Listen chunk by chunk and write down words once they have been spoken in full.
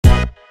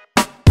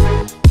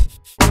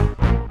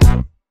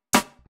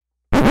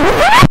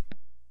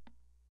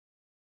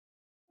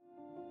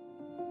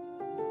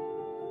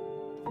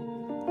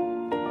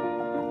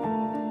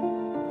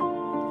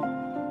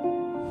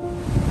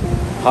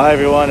Hi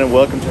everyone, and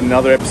welcome to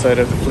another episode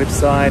of The Flip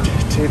Side.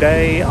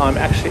 Today I'm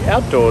actually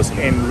outdoors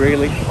in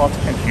really hot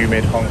and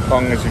humid Hong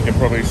Kong. As you can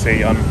probably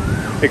see, I'm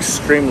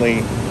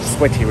extremely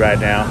sweaty right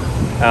now.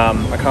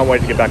 I can't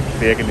wait to get back to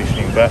the air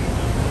conditioning, but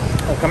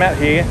I've come out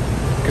here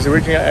because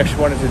originally I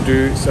actually wanted to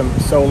do some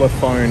solar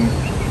phone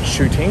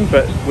shooting,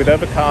 but with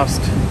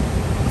overcast,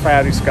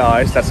 cloudy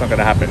skies, that's not going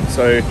to happen.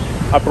 So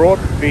I brought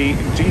the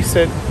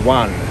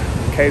G'zOne,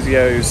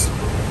 Casio's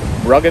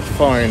rugged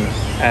phone,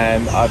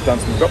 and I've done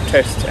some drop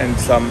tests and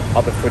some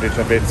other footage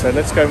of it. So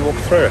let's go and walk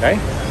through it, eh?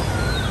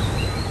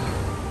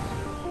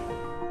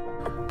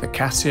 The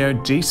Casio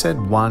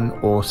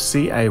G'zOne, or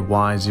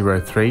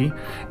CAY03,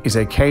 is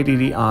a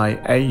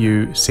KDDI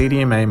AU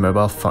CDMA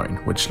mobile phone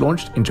which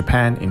launched in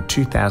Japan in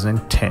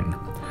 2010.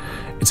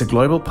 It's a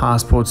Global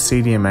Passport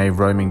CDMA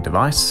roaming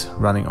device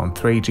running on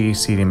 3G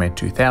CDMA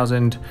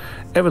 2000,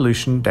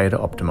 Evolution data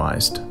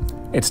optimized.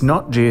 It's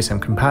not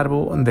GSM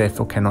compatible and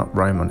therefore cannot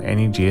roam on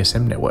any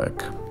GSM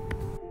network.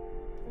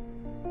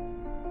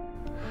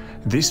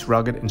 This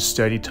rugged and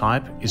sturdy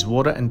type is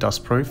water and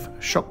dust proof,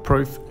 shock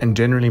proof, and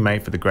generally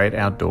made for the great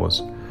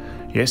outdoors.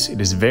 Yes, it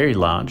is very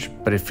large,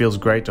 but it feels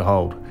great to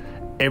hold.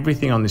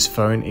 Everything on this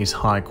phone is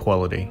high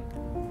quality.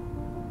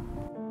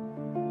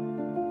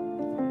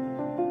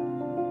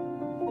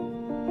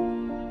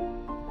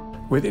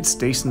 With its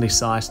decently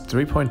sized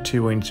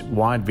 3.2-inch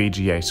wide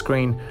VGA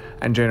screen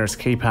and generous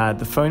keypad,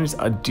 the phone is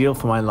ideal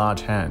for my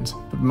large hands.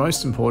 But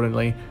most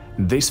importantly,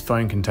 this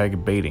phone can take a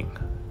beating.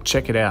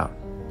 Check it out.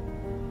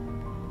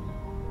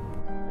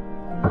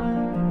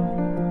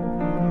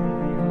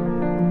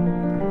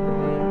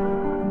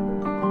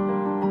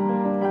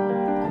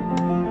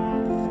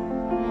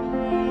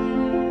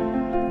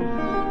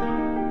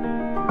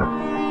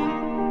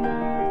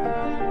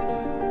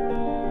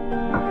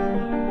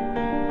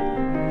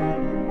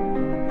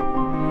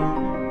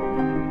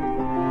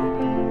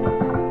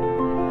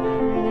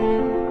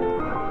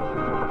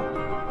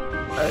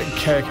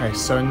 Okay,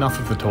 so enough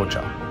of the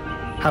torture.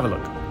 Have a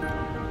look.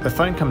 The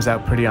phone comes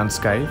out pretty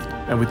unscathed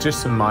and with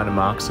just some minor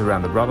marks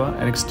around the rubber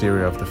and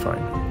exterior of the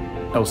phone.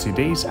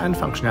 LCDs and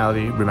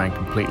functionality remain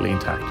completely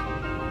intact.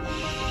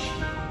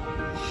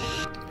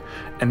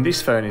 And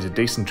this phone is a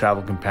decent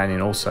travel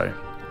companion also.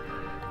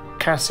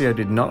 Casio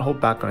did not hold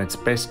back on its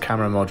best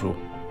camera module.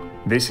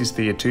 This is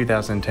the year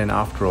 2010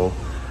 after all,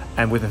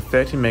 and with a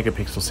 30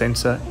 megapixel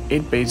sensor,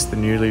 it beats the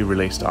newly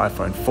released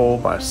iPhone 4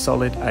 by a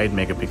solid 8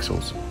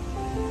 megapixels.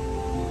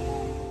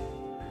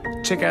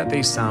 Check out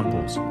these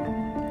samples.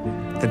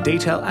 The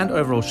detail and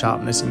overall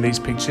sharpness in these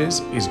pictures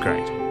is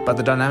great, but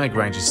the dynamic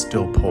range is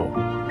still poor.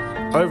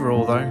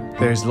 Overall though,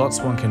 there is lots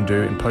one can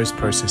do in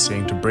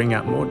post-processing to bring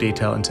out more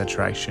detail and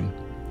saturation.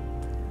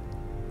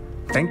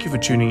 Thank you for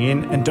tuning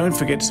in, and don't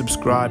forget to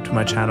subscribe to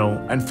my channel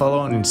and follow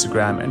on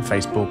Instagram and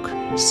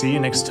Facebook. See you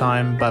next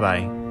time, bye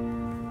bye.